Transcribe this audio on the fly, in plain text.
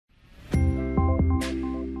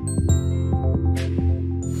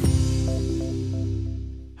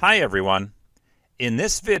Hi everyone. In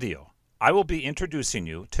this video, I will be introducing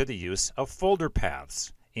you to the use of folder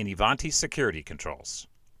paths in Ivanti Security Controls.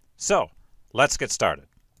 So, let's get started.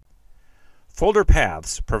 Folder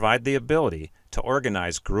paths provide the ability to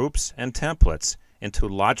organize groups and templates into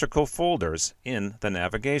logical folders in the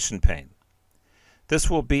navigation pane. This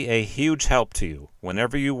will be a huge help to you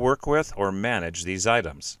whenever you work with or manage these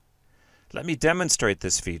items. Let me demonstrate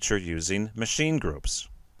this feature using machine groups.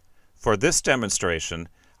 For this demonstration,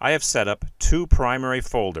 I have set up two primary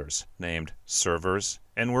folders named Servers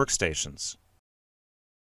and Workstations.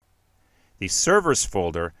 The Servers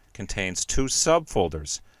folder contains two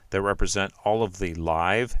subfolders that represent all of the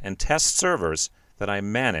live and test servers that I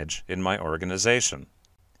manage in my organization.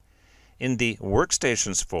 In the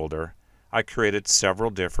Workstations folder, I created several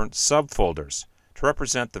different subfolders to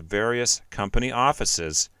represent the various company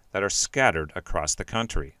offices that are scattered across the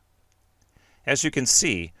country. As you can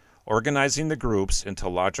see, organizing the groups into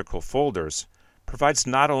logical folders provides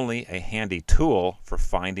not only a handy tool for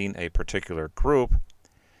finding a particular group,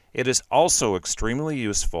 it is also extremely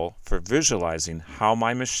useful for visualizing how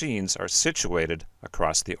my machines are situated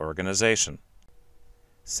across the organization.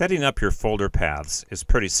 Setting up your folder paths is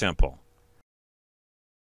pretty simple.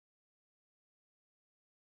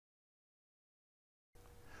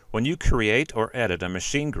 When you create or edit a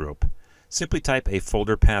machine group, simply type a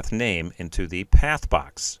folder path name into the path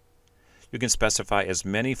box. You can specify as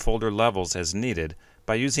many folder levels as needed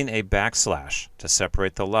by using a backslash to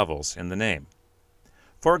separate the levels in the name.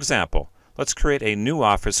 For example, let's create a new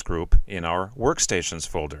office group in our Workstations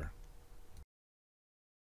folder.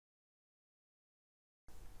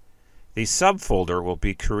 The subfolder will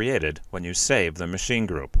be created when you save the machine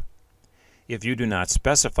group. If you do not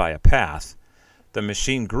specify a path, the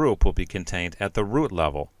machine group will be contained at the root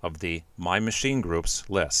level of the My Machine Groups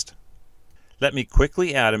list. Let me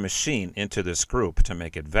quickly add a machine into this group to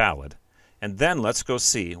make it valid, and then let's go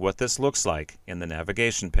see what this looks like in the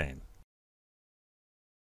navigation pane.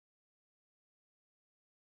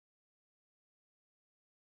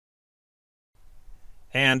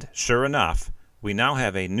 And sure enough, we now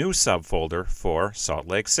have a new subfolder for Salt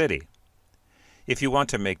Lake City. If you want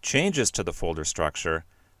to make changes to the folder structure,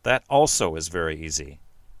 that also is very easy.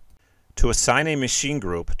 To assign a machine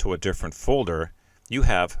group to a different folder, you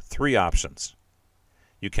have three options.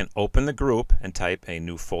 You can open the group and type a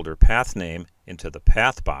new folder path name into the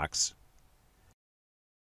path box.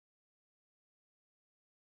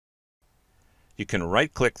 You can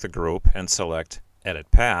right-click the group and select Edit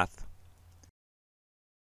Path.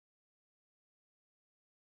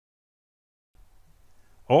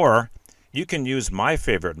 Or you can use my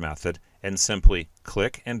favorite method and simply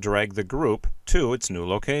click and drag the group to its new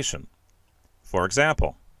location. For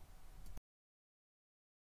example,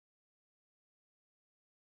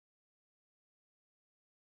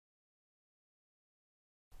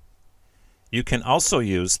 you can also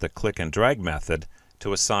use the click and drag method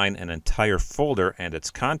to assign an entire folder and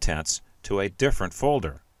its contents to a different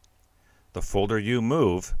folder. The folder you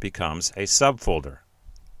move becomes a subfolder.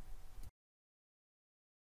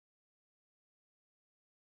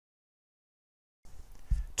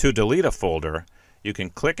 To delete a folder, you can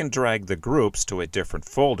click and drag the groups to a different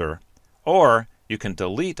folder, or you can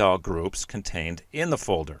delete all groups contained in the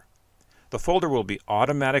folder. The folder will be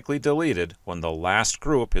automatically deleted when the last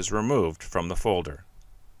group is removed from the folder.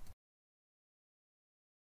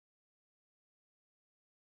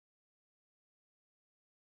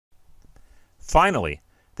 Finally,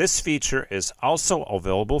 this feature is also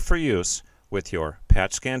available for use with your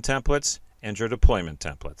patch scan templates and your deployment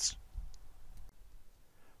templates.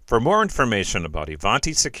 For more information about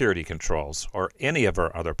Ivanti Security Controls or any of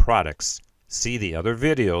our other products, see the other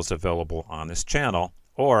videos available on this channel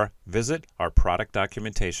or visit our product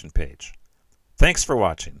documentation page. Thanks for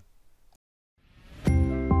watching.